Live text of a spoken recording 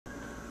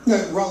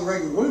Now, Ronald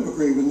Reagan would have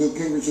agreed with Newt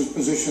Gingrich's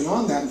position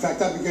on that. In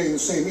fact, I've been getting the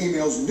same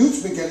emails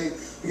Newt's been getting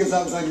because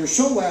I was on your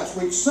show last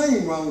week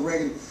saying Ronald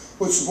Reagan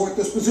would support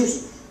this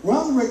position.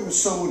 Ronald Reagan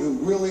was someone who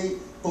really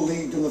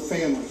believed in the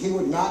family. He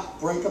would not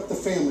break up the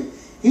family.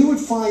 He would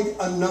find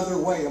another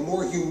way, a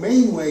more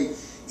humane way,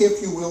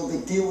 if you will,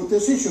 to deal with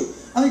this issue.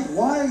 I think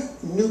why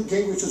Newt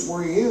Gingrich is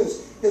where he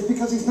is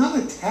because he's not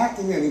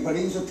attacking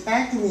anybody. He's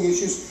attacking the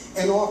issues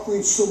and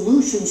offering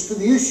solutions to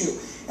the issue.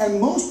 And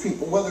most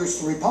people, whether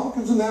it's the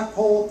Republicans in that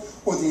poll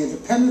or the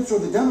independents or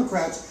the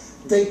Democrats,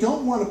 they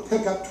don't want to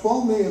pick up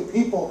 12 million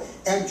people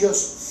and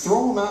just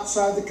throw them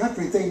outside the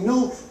country. They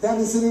know that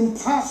is an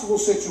impossible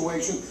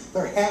situation.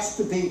 There has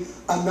to be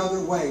another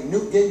way.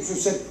 Newt Gingrich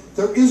said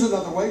there is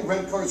another way,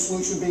 red card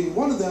solution being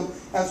one of them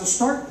as a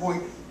start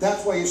point.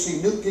 That's why you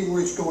see Newt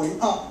Gingrich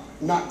going up,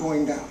 not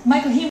going down. Michael,